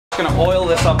gonna oil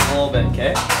this up a little bit,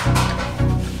 okay?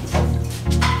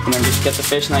 And then just get the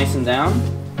fish nice and down.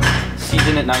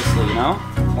 Season it nicely, you know?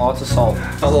 Lots of salt.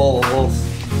 A little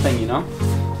thing, you know?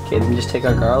 Okay, then we just take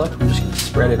our garlic. We're just gonna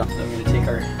spread it on. Then we're gonna take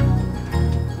our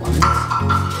lemons.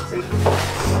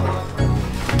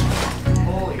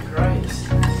 Holy Christ.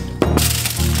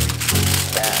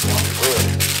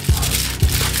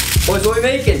 Boys, what are we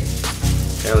making?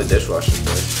 Apparently dishwasher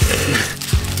first.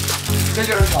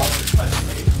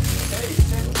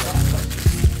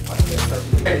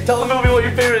 Hey, tell the movie what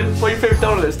your favorite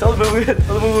donut is. Tell the movie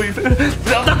what your favorite.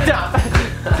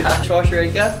 Dishwasher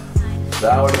right there?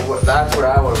 That's what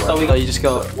I would So you just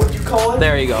go. What you call it?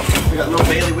 There you go. We got little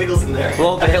Bailey Wiggles in there.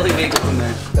 Little Bailey Wiggles in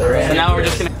there. So now we're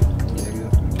just gonna.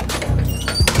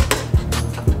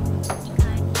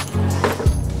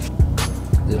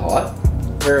 Is it hot?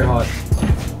 Very hot.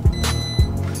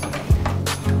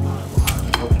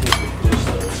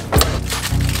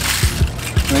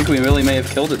 I think we really may have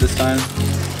killed it this time.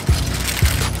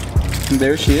 And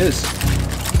there she is.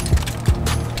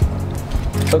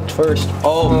 Cooked first.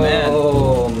 Oh man.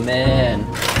 Oh man.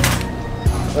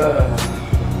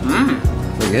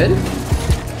 We good?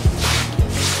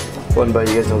 One bite,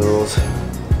 you guys know the rules.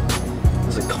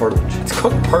 It's like cartilage. It's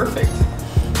cooked perfect.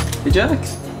 Hey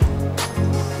Jax.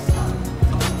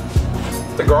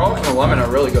 The garlic and the lemon are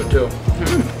really good too.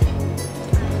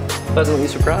 Pleasantly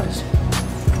surprised.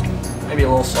 Maybe a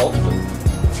little salt, but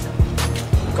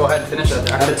go ahead and finish that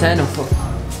there. Out of 10,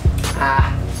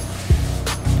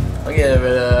 I'll give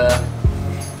it a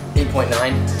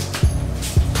 8.9.